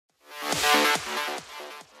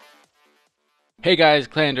Hey guys,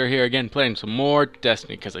 Clandor here again, playing some more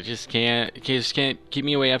Destiny because I just can't keep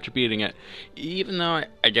me away after beating it. Even though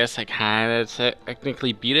I guess I kind of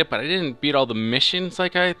technically beat it, but I didn't beat all the missions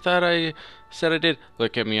like I thought I said I did.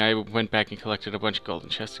 Look at me, I went back and collected a bunch of golden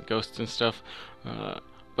chests and ghosts and stuff.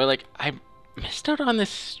 But like I missed out on this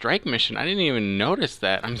strike mission. I didn't even notice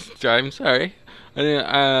that. I'm sorry. I didn't,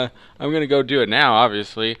 I'm gonna go do it now,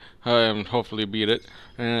 obviously. Hopefully beat it,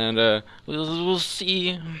 and we'll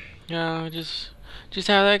see. Just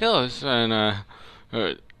how that goes. And uh,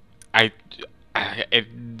 I,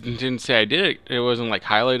 it didn't say I did it. It wasn't like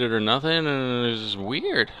highlighted or nothing, and it was just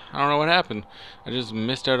weird. I don't know what happened. I just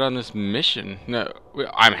missed out on this mission. No,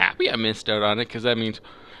 I'm happy I missed out on it because that means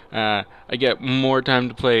I get more time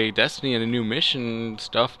to play Destiny and a new mission and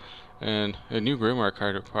stuff. And a new Grimoire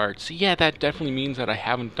card apart. So yeah, that definitely means that I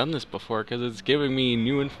haven't done this before because it's giving me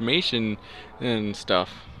new information and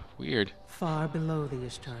stuff. Weird. Far below the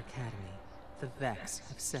Ishtar Academy, the Vex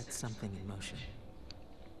have set something in motion.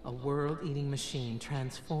 A world-eating machine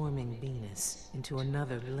transforming Venus into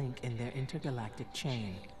another link in their intergalactic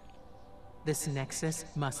chain. This nexus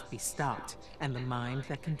must be stopped, and the mind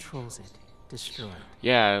that controls it destroyed.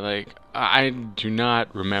 Yeah, like, I do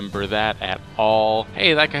not remember that at all.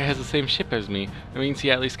 Hey, that guy has the same ship as me. That means he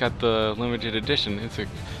at least got the limited edition. It's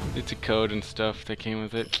a code and stuff that came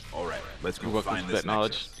with it. Alright, let's go Welcome find to this that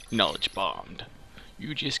knowledge. nexus. Knowledge bombed.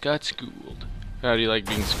 You just got schooled. How do you like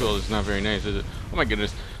being schooled? It's not very nice, is it? Oh my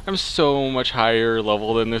goodness. I'm so much higher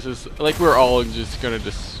level than this is. Like, we're all just gonna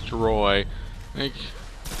destroy. Like,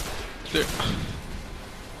 there.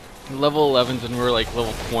 Level 11s and we're like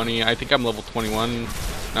level 20. I think I'm level 21.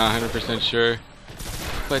 Not 100% sure.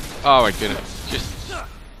 But, oh my goodness. Just,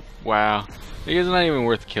 wow. It's not even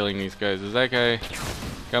worth killing these guys. Is that guy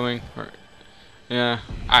coming? Or, yeah,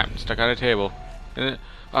 I'm stuck on a table.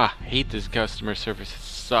 I hate this customer service. It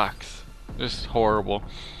sucks. Just horrible.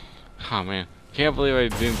 Oh man, can't believe I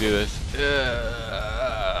didn't do this.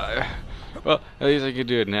 Well, at least I could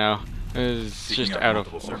do it now. It's just out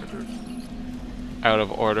of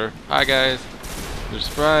order. Hi guys. They're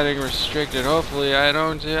spreading restricted. Hopefully I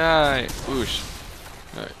don't die. Whoosh.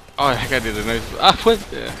 Oh, that guy did a nice. What?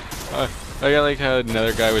 I got like how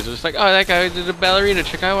another guy was just like, oh, that guy did a ballerina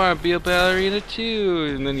trick. I want to be a ballerina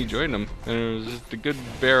too. And then he joined them, and it was just a good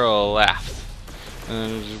barrel of laughs.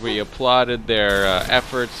 And we applauded their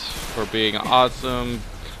efforts for being awesome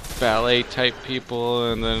ballet type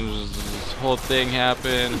people. And then this whole thing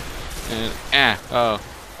happened. And no.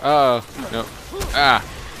 Yeah.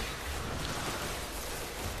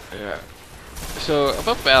 So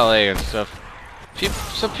about ballet and stuff,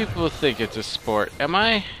 some people think it's a sport. Am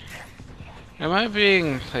I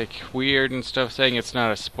being like weird and stuff saying it's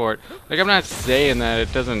not a sport? Like, I'm not saying that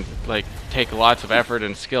it doesn't like take lots of effort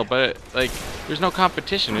and skill, but like there's no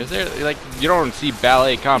competition, is there? Like, you don't see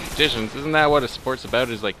ballet competitions. Isn't that what a sport's about?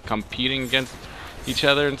 Is like competing against each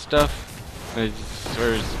other and stuff? Or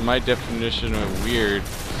is my definition of weird?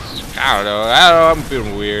 I don't know. I'm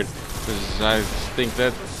feeling weird because I think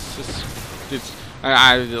that's just,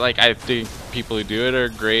 I think people who do it are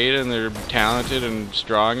great and they're talented and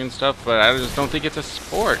strong and stuff, but I just don't think it's a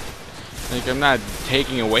sport. Like, I'm not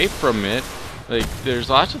taking away from it. Like, there's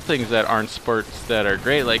lots of things that aren't sports that are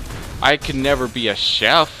great. Like, I could never be a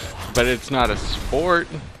chef, but it's not a sport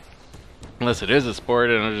unless it is a sport,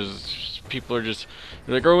 and people are just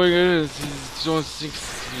like, oh my goodness,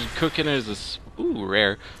 cooking is a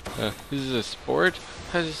rare. This is a sport.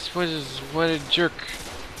 What a jerk!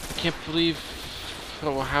 I can't believe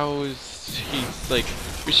how is he like?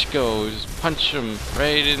 We should go just punch him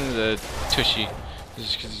right in the tushy.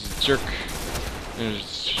 Just 'cause he's a jerk. And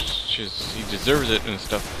he deserves it and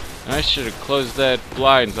stuff. And I should have closed that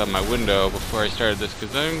blinds on my window before I started this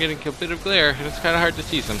because I'm getting a bit of glare and it's kind of hard to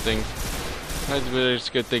see some things. But it's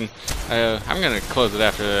a good thing. I'm gonna close it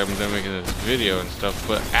after I'm done making this video and stuff.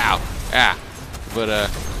 But But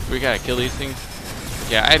we gotta kill these things.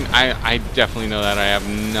 Yeah, I definitely know that I have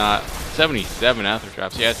not 77 Aether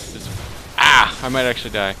drops. Yeah, it's I might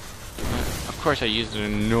actually die. Of course I used it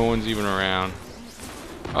and no one's even around.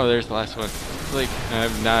 Oh, there's the last one. Like, I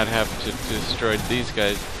have not have to destroy these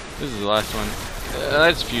guys. This is the last one.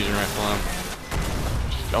 That's fusion rifle.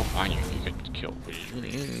 Oh, fine, you get killed.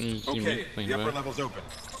 Okay, the upper level's open.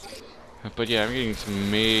 But yeah, I'm getting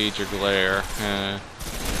some major glare.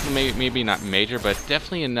 Maybe not major, but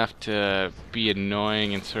definitely enough to be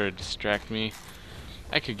annoying and sort of distract me.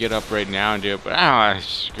 I could get up right now and do it, but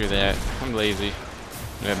screw that. I'm lazy.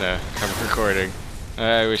 And I'm recording.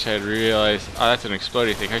 I wish I had realized. Oh, that's an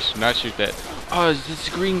exploding thing. I should not shoot that. Oh, it's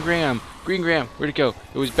Green Graham. Green Graham. Where'd it go?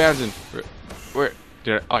 It was bouncing. Where?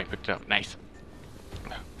 Did I? Oh, I picked it up. Nice.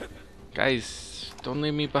 Guys, don't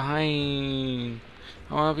leave me behind.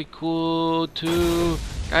 I wanna be cool too.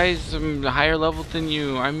 Guys, I'm a higher level than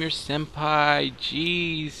you. I'm your senpai.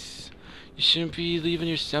 Jeez. You shouldn't be leaving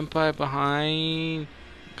your senpai behind.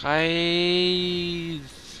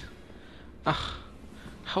 Guys. Ugh.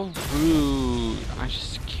 How rude. I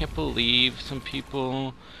just can't believe some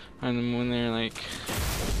people, and when they're like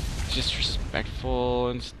disrespectful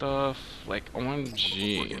and stuff. Like,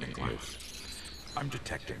 OMG. I'm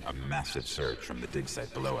detecting a massive surge from the dig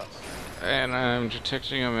site below us. And I'm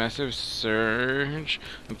detecting a massive surge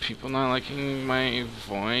of people not liking my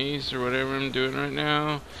voice or whatever I'm doing right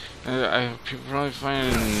now. People probably find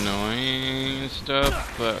it annoying and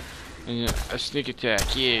stuff, but a sneak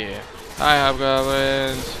attack, yeah. Hi,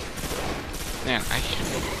 hobgoblins. Man, I can't.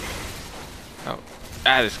 Oh,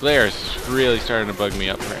 this glare is really starting to bug me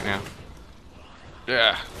up right now.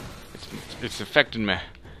 Yeah, it's affecting me.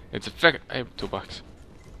 I have a toolbox.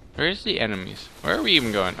 Where's the enemies? Where are we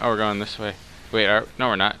even going? Oh, we're going this way. Wait, no,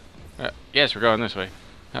 we're not. Yes, we're going this way.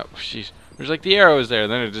 Oh, jeez. There's like the arrows there,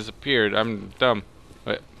 then it disappeared. I'm dumb.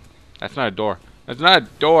 Wait, that's not a door. That's not a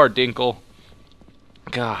door, Dinkle.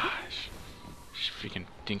 Gosh, freaking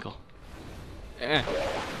Dinkle.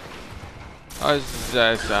 Oh, it's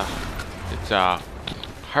a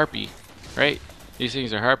harpy, right? These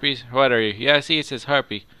things are harpies. What are you? Yeah, see, it says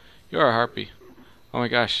harpy. You're a harpy. Oh my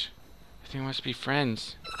gosh. I think we must be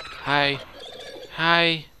friends. Hi.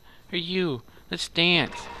 Hi. Who are you? Let's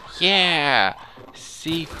dance. Yeah.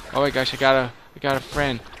 See? Oh my gosh, I got a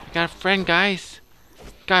friend. I got a friend, guys.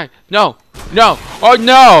 Guy. No. No. Oh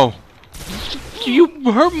no. You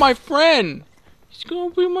hurt my friend. He's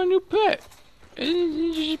gonna be my new pet. And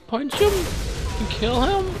you just punch him and kill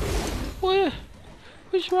him? What?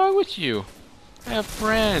 What's wrong with you? I have a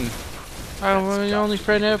friend. I'm the only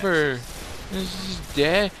friend ever. This is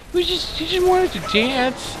dead. He just wanted to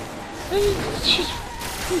dance. He just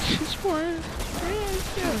wanted to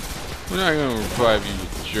dance. Yeah. We're not gonna revive you, you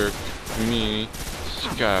jerk. Me.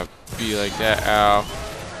 Just gotta be like that. Ow.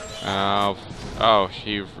 Ow. Oh,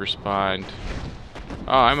 she respawned.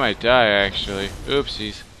 Oh, I might die actually.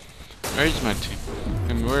 Oopsies.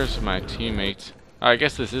 Where's my teammates? Oh, I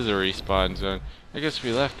guess this is a respawn zone. I guess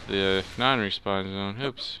we left the non-respawn zone.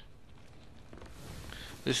 Oops.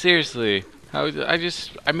 But seriously. I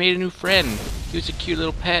made a new friend. He was a cute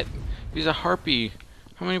little pet. He's a harpy.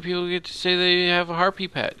 How many people get to say they have a harpy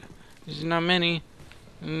pet? There's not many.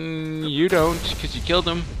 You don't, because you killed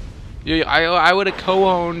him. I would have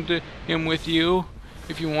co-owned him with you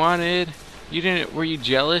if you wanted. You didn't. Were you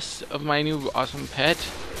jealous of my new awesome pet?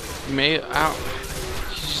 You may. But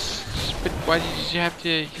why did you have to?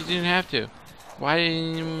 You didn't have to. Why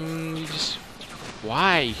didn't you just?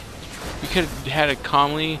 Why? We could have had a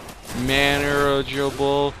calmly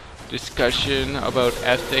manageable discussion about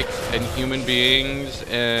ethics and human beings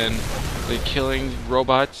and like killing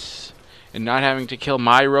robots and not having to kill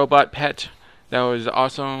my robot pet. That was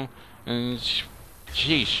awesome. And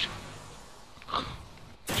sheesh,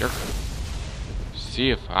 jerk. See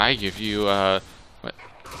if I give you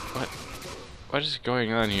what is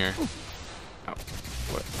going on here? Oh,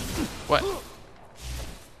 what?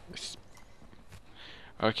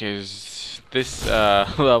 Okay, this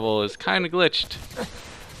level is kind of glitched.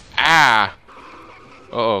 Ah!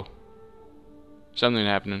 Uh-oh. Something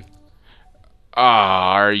happening.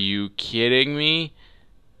 Ah, are you kidding me?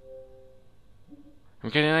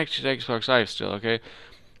 I'm connected to Xbox Live still, okay?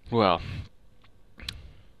 Well.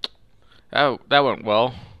 That went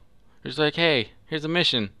well. It's like, hey, here's a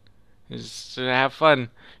mission. Just to have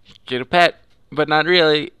fun. Get a pet, but not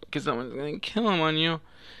really, because someone's gonna kill him on you.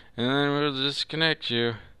 And then we'll disconnect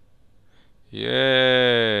you.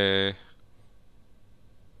 Yay.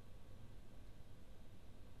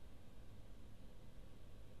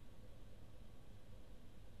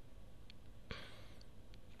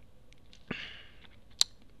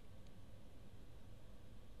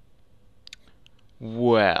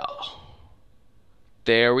 Well,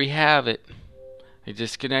 there we have it. I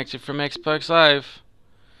disconnected from Xbox Live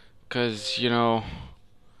because, you know,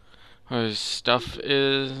 stuff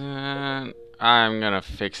is... I'm gonna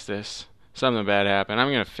fix this. Something bad happened.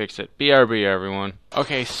 I'm gonna fix it. BRB, everyone.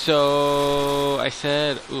 Okay, so I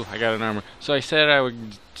said... Ooh, I got an armor. So I said I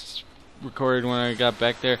would record when I got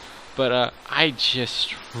back there, but I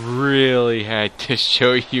just really had to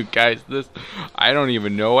show you guys this. I don't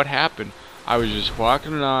even know what happened. I was just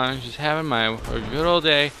walking along, just having a good old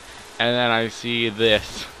day, and then I see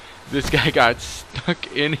this. This guy got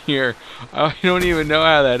stuck in here. I don't even know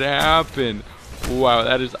how that happened. Wow,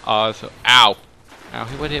 that is awesome. Ow. Ow,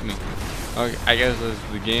 what hit me? Okay, I guess that's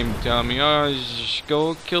the game telling me, oh, just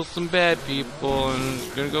go kill some bad people, and I'm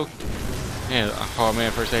gonna go. Yeah. Oh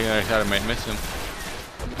man, for a second I thought I might miss him,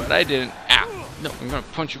 but I didn't. Ow! No, I'm gonna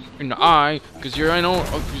punch you in the eye, cause you're an old.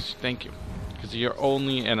 Oh, thank you, cause you're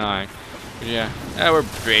only an eye. But yeah, we're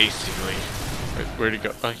basically. Where'd it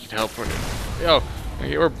go? Oh, I can teleport it. Yo,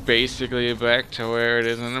 okay, we're basically back to where it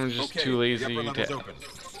is, and I'm just too lazy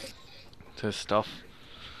to stuff.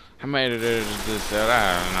 I might have edited this out.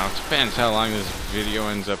 I don't know. It depends how long this video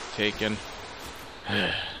ends up taking.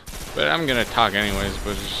 But I'm gonna talk anyways,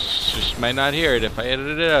 but just might not hear it if I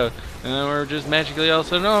edit it out. And then we're just magically all of a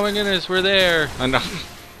sudden, oh my goodness, we're there. Oh no.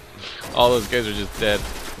 All those guys are just dead.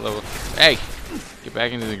 Hey! Get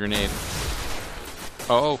back into the grenade.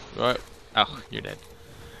 Oh, what? Oh, you're dead.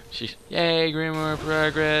 She's, yay, great more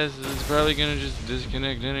progress. It's probably gonna just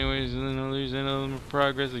disconnect anyways, and then I'll lose any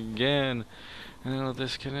progress again. And then I'll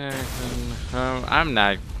disconnect, and I'm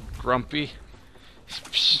not grumpy.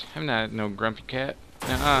 I'm not no grumpy cat.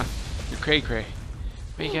 You're cray cray.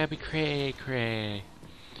 But you gotta be cray cray.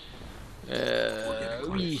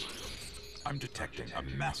 I'm detecting a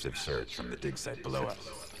massive surge from the dig site below us.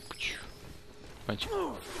 Bunch.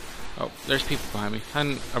 Oh, there's people behind me.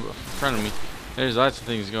 In front of me. There's lots of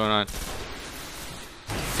things going on.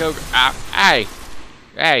 Go! Hey!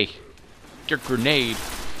 Hey! Your grenade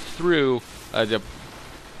through the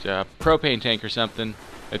propane tank or something.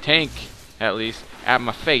 A tank, at least, at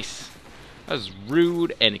my face. That was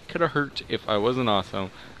rude, and it could have hurt if I wasn't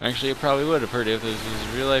awesome. Actually, it probably would have hurt if this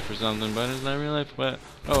was real life or something, but it's not real life. But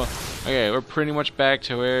oh, okay, we're pretty much back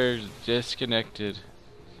to where it's disconnected.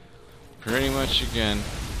 Pretty much again.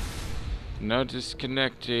 No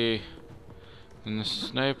disconnecty. And the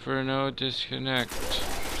sniper, no disconnect.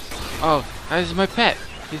 Oh, this is my pet.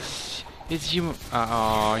 It's you.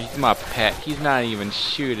 Oh, he's my pet. He's not even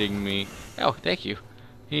shooting me. Oh, thank you.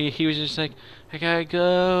 He was just like, I gotta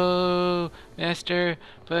go, master,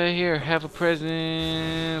 but here, have a present.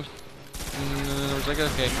 And I was like,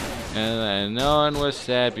 okay. And no one was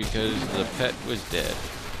sad because the pet was dead.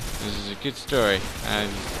 This is a good story.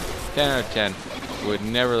 10 out of 10. Would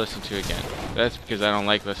never listen to again. That's because I don't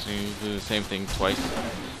like listening to the same thing twice.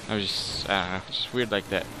 I was just, I don't know, just weird like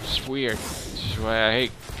that. Just weird. Just why I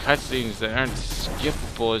hate cutscenes that aren't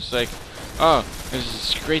skippable. It's like, oh,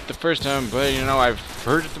 this is great the first time, but you know, I've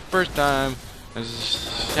heard it the first time. This is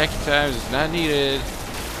the second time, it's not needed.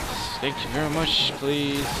 Thank you very much,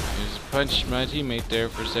 please. Just punch my teammate there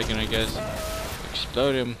for a second, I guess.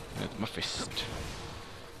 Explode him with my fist.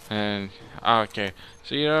 And, okay.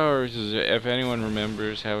 So, you know, if anyone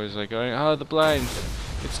remembers how it was like, oh, the blinds.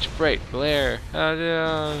 It's too bright. Glare. Oh,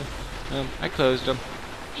 no. I closed them.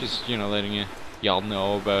 Just, you know, letting y'all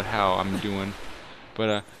know about how I'm doing.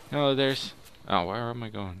 But, no, there's... Oh, where am I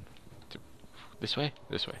going? This way?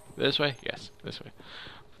 This way. This way? Yes, this way.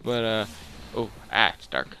 But, oh, it's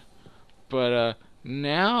dark. But,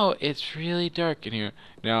 now it's really dark in here.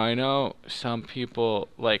 Now, I know some people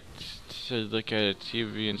like to look at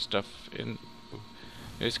TV and stuff, and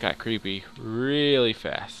it's got creepy really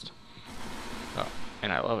fast. Oh,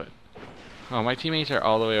 and I love it. Oh, my teammates are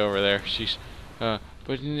all the way over there. She's, but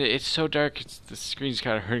it's so dark, the screen's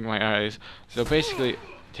kind of hurting my eyes. So basically,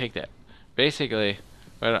 take that. Basically,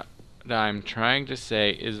 what I'm trying to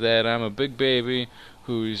say is that I'm a big baby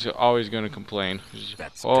who's always going to complain.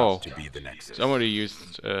 That's oh, got to be the Nexus. somebody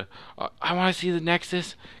used, I want to see the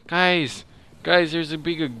Nexus. Guys, there's a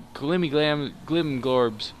big glim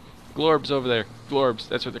glorbs. Glorbs over there. Glorbs,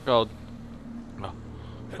 that's what they're called.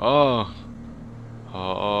 Oh.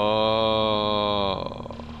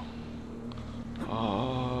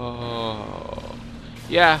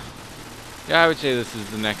 Yeah, I would say this is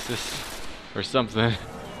the Nexus. Or something.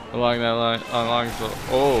 Along that line,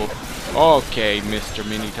 okay, Mr.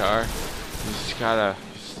 Minotaur.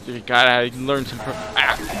 You gotta learn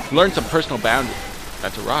some personal boundaries.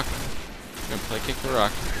 That's a rock. I'm gonna play kick the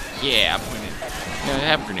rock. Yeah, I'm winning. Yeah, I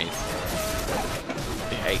have grenades.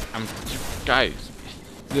 Hey, guys.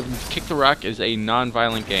 Kick the rock is a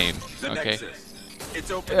non-violent game. Okay.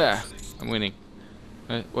 It's open. Yeah, I'm winning.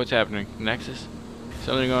 What's happening? Nexus?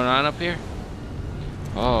 Something going on up here?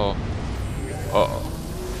 Oh. Uh-oh.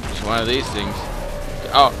 It's one of these things.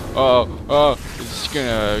 It's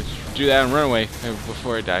gonna do that and run away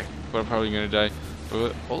before I die. But I'm probably gonna die.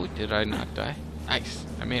 Oh, did I not die? Nice.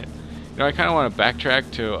 I made it. You know, I kind of want to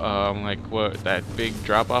backtrack to, that big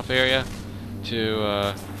drop-off area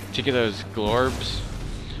to get those glorbs.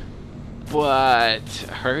 But,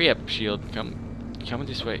 hurry up, shield. Come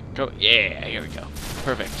this way. Go. Yeah, here we go.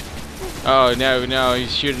 Perfect. Oh, no,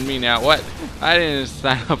 he's shooting me now. What? I didn't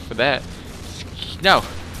sign up for that. No,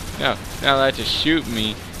 not allowed to shoot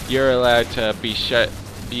me. you're allowed to be shot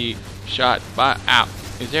by. Ow!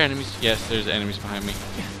 Is there enemies? Yes, there's enemies behind me.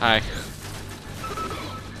 Hi.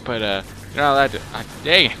 But you're not allowed to.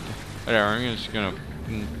 Dang it! Whatever. I'm just gonna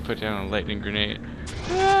put down a lightning grenade.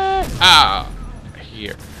 Ah!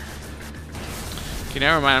 Here. Okay,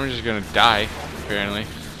 never mind. I'm just gonna die. Apparently.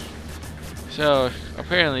 So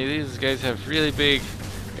apparently these guys have really big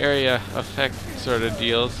area effect sort of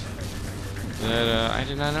deals that I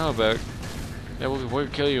did not know about. That will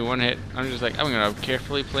kill you in one hit. I'm just like, I'm gonna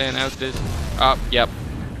carefully plan out this. Oh, yep.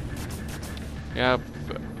 Yep.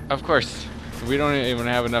 Of course. We don't even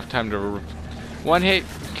have enough time to one hit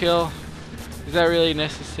kill. Is that really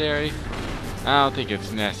necessary? I don't think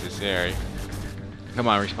it's necessary. Come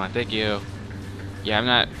on, respawn. Thank you. Yeah, I'm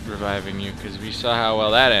not reviving you because we saw how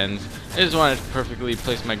well that ends. I just wanted to perfectly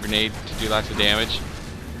place my grenade to do lots of damage.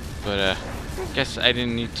 But guess I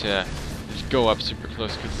didn't need to just go up super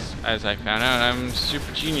close because as I found out, I'm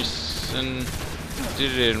super genius and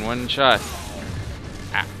did it in one shot.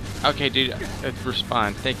 Ah. Okay, dude,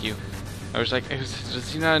 respawn. Thank you. I was like,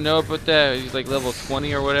 does he not know about that? He's like level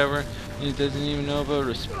 20 or whatever. He doesn't even know about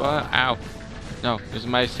respawn. Ow. No, this is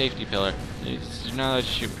my safety pillar. You're not allowed to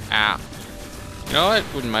shoot. Ow. You know what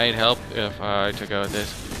would might help if I took out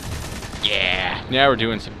this? Yeah. Now we're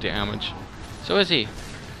doing some damage. So is he.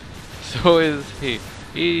 So is he.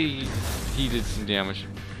 He did some damage.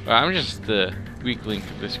 Well, I'm just the weak link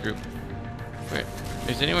of this group. Wait,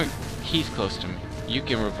 is anyone? He's close to me. You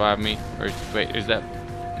can revive me. Or wait, is that?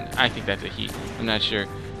 I think that's a he. I'm not sure.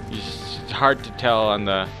 It's hard to tell on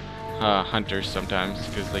the hunters sometimes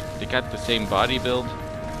because like they got the same body build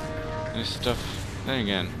and stuff. Then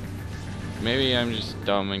again, maybe I'm just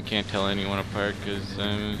dumb and can't tell anyone apart because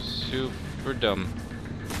I'm super dumb.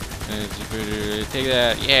 Take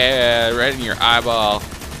that, yeah, right in your eyeball.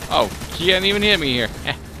 Oh, he can't even hit me here.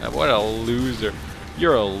 What a loser.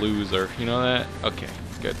 You're a loser. You know that? Okay,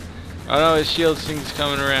 good. Oh no, his shield thing's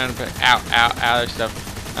coming around. But ow, ow, ow, there's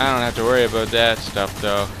stuff. I don't have to worry about that stuff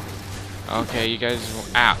though. Okay, you guys.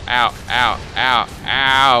 Ow, ow, ow, ow,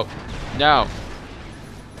 ow. No.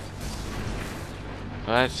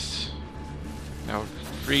 Well, that's. Now,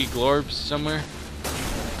 free glorbs somewhere?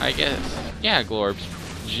 I guess. Yeah, glorbs.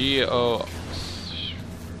 G-O.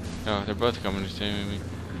 Oh, they're both coming to save me.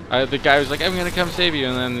 The guy was like, I'm gonna come save you,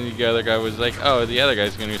 and then the other guy was like, oh, the other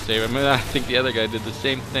guy's gonna save him. And I think the other guy did the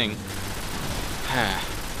same thing.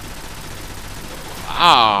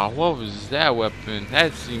 Ah, what was that weapon?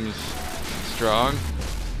 That seems strong.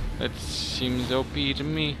 That seems OP to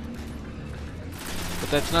me. But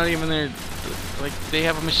that's not even their... Like, they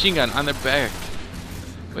have a machine gun on their back.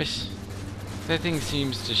 Which... That thing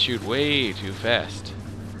seems to shoot way too fast.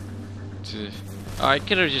 Oh, I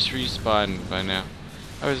could have just respawned by now.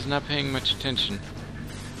 I was not paying much attention.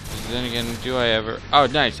 But then again, do I ever... Oh,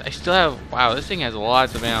 nice. I still have... Wow, this thing has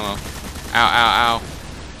lots of ammo. Ow, ow, ow.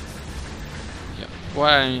 Yeah,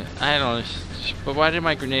 why... I don't know. But why did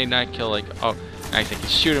my grenade not kill, like... Oh, nice. I can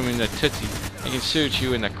shoot him in the tootsie. I can shoot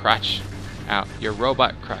you in the crotch. Ow. Your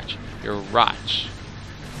robot crotch. Your rotch.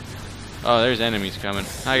 Oh, there's enemies coming.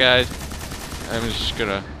 Hi, guys. I'm just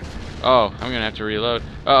gonna... Oh, I'm gonna have to reload.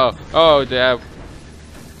 Uh oh. Oh, that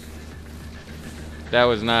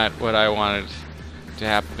was not what I wanted to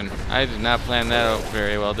happen. I did not plan that out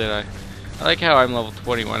very well, did I? I like how I'm level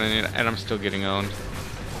 21 and I'm still getting owned.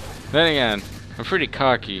 Then again, I'm pretty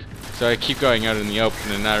cocky, so I keep going out in the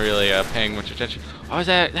open and not really paying much attention. Oh, is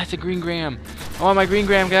that? That's a green gram. I want my green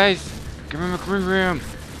gram, guys. Give me my green gram.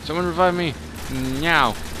 Someone revive me.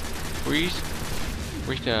 Now, please.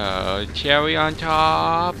 With the cherry on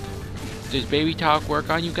top. Does baby talk work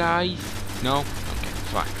on you guys? No? Okay,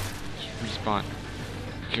 fine. Respawn.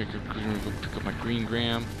 Okay, go pick up my green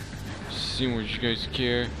gram. See what you guys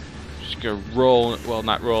care. Just gonna roll, well,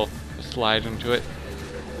 not roll, slide into it.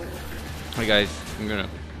 Hey guys, I'm gonna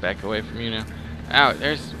back away from you now. Ow,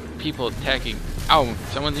 there's people attacking. Ow,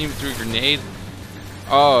 someone's even threw a grenade.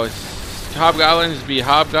 Oh, hobgoblins be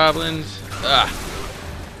hobgoblins. Ugh.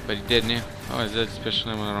 But he did now. Oh, is that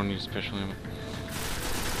special ammo? I don't need special ammo.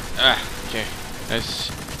 Ah, okay. Let's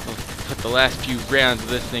put the last few rounds of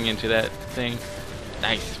this thing into that thing.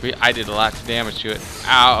 Nice. I did lots of damage to it.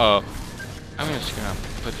 Ow. I'm just gonna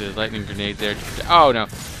put the lightning grenade there. Oh no.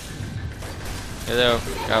 Hello,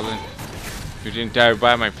 goblin. You didn't die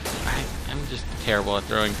by my... I'm just terrible at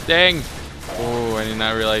throwing things. Oh, I did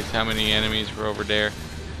not realize how many enemies were over there.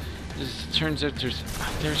 It turns out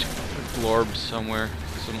there's orbs somewhere.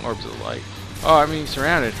 Some orbs of light. Oh, I'm being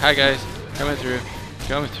surrounded. Hi guys. Coming through.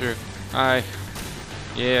 Coming through. Hi.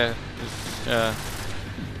 Yeah.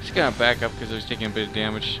 Just gonna back up because I was taking a bit of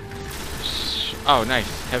damage. Oh,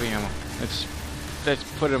 nice. Heavy ammo. Let's let's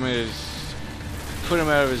put him out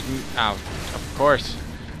of his out. Of course,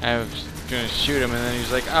 I was gonna shoot him, and then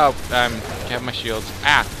he's like, "Oh, have my shields."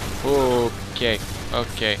 Ah, okay,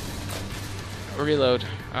 okay. Reload.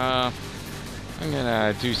 I'm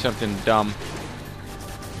gonna do something dumb.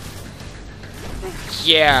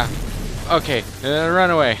 Yeah. Okay, run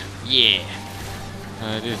away. Yeah.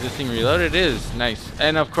 Is this thing reloaded? It is. Nice.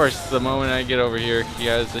 And of course, the moment I get over here, he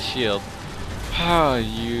has the shield. Oh,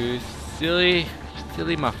 you silly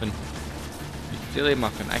muffin. You silly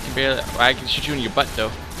muffin. I can shoot you in your butt,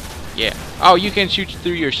 though. Yeah. Oh, you can shoot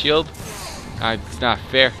through your shield? It's not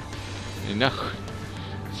fair. No.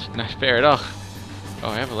 It's not fair at all. Oh,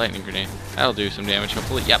 I have a lightning grenade. That'll do some damage,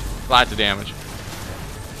 hopefully. Yep, lots of damage.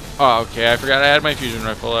 Oh, okay, I forgot I had my fusion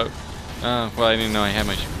rifle out. Well, I didn't know I had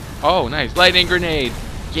my... Oh, nice. Lightning grenade!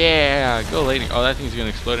 Yeah! Go lightning. Oh, that thing's gonna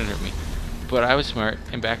explode and hurt me. But I was smart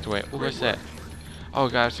and backed away. Oh, what's that? Oh,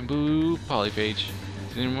 got some blue polyphage.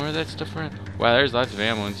 Is there any more of that stuff around? Wow, there's lots of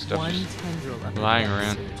ammo and stuff just lying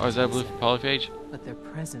around. Oh, is that blue polyphage? But their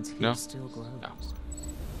presence here No? still grows. No.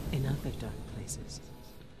 In other dark places,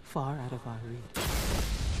 far out of our reach.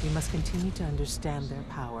 We must continue to understand their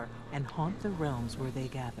power and haunt the realms where they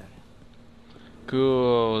gather.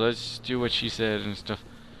 Cool. Let's do what she said and stuff.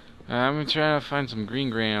 I'm gonna try to find some green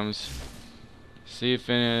grams. See if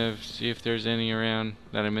there's any around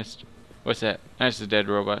that I missed. What's that? That's the dead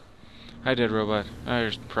robot. Hi, dead robot.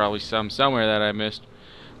 There's probably some somewhere that I missed.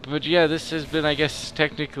 But yeah, this has been, I guess,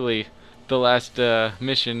 technically the last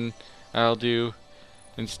mission I'll do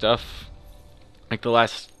and stuff. Like the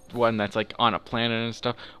last one that's like on a planet and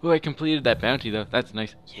stuff. Oh, I completed that bounty though. That's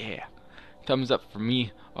nice. Yeah. Thumbs up for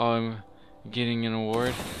me. Oh, I'm getting an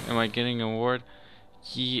award. Am I getting an award?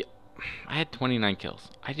 Yeah. I had 29 kills.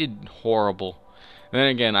 I did horrible. And then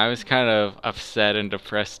again, I was kind of upset and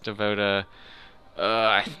depressed about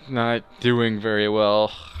not doing very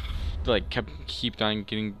well. Like kept on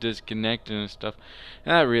getting disconnected and stuff,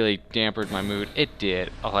 and that really dampened my mood. It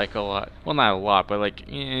did, like a lot. Well, not a lot, but like,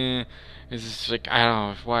 it's just like, I don't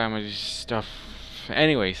know, why am I doing stuff?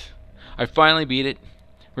 Anyways, I finally beat it.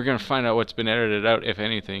 We're gonna find out what's been edited out, if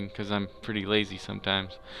anything, because I'm pretty lazy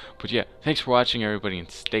sometimes. But yeah, thanks for watching, everybody, and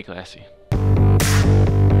stay classy.